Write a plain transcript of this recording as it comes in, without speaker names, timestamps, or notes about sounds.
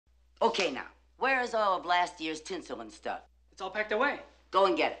Okay, now, where is all of last year's tinsel and stuff? It's all packed away. Go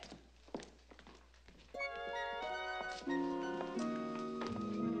and get it.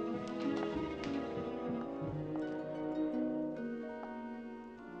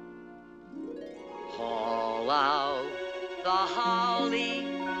 Haul out the holly,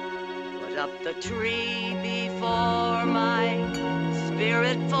 put up the tree before my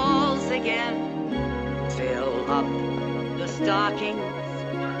spirit falls again. Fill up the stockings,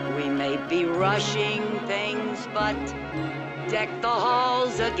 we may be rushing things, but deck the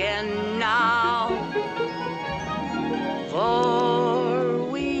halls again now. For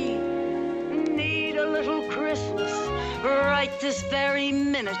we need a little Christmas right this very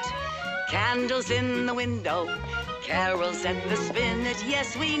minute. Candles in the window, carols at the spinet.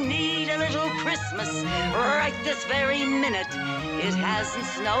 Yes, we need a little Christmas right this very minute. It hasn't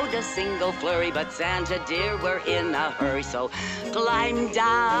snowed a single flurry, but Santa dear, we're in a hurry. So climb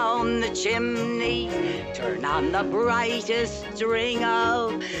down the chimney, turn on the brightest string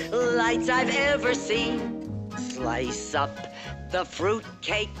of lights I've ever seen. Slice up the fruit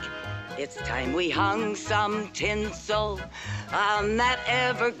cake. It's time we hung some tinsel on that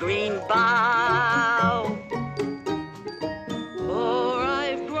evergreen bough. For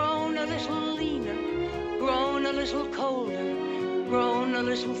I've grown a little leaner, grown a little colder, grown a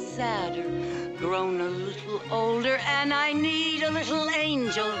little sadder, grown a little older, and I need a little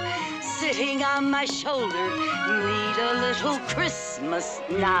angel sitting on my shoulder. Need a little Christmas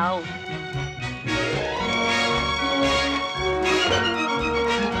now.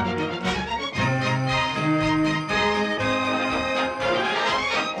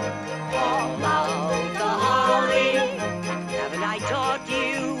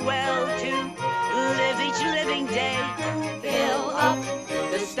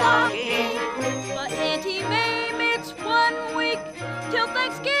 But Auntie Mame, it's 1 week till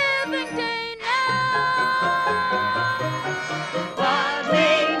Thanksgiving Day now. But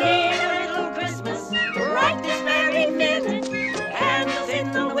we need a little Christmas right this very minute. Candles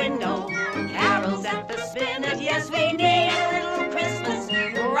in the window, carols at the spinet. Yes, we need a little Christmas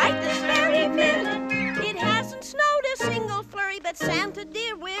right this very minute. It hasn't snowed a single flurry, but Santa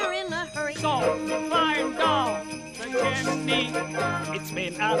dear, we're in a hurry. So climb down the chimney. It's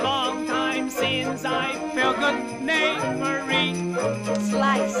been a long time since I felt good neighbory.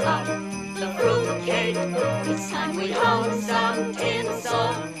 Slice up the fruit cake. It's time we hung some tinsel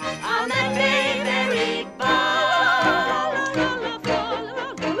on that very